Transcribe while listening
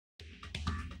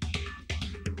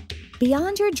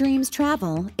Beyond Your Dreams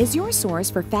Travel is your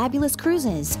source for fabulous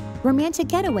cruises, romantic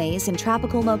getaways in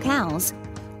tropical locales,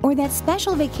 or that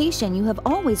special vacation you have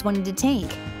always wanted to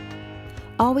take.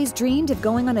 Always dreamed of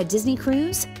going on a Disney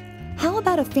cruise? How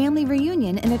about a family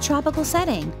reunion in a tropical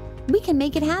setting? We can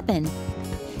make it happen.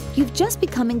 You've just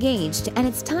become engaged and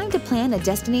it's time to plan a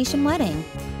destination wedding.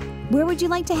 Where would you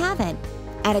like to have it?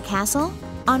 At a castle?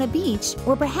 On a beach?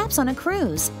 Or perhaps on a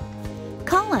cruise?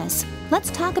 Call us.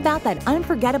 Let's talk about that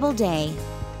unforgettable day.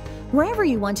 Wherever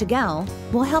you want to go,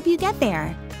 we'll help you get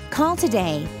there. Call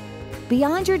today.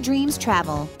 Beyond Your Dreams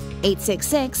Travel,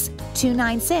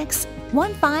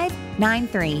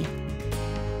 866-296-1593.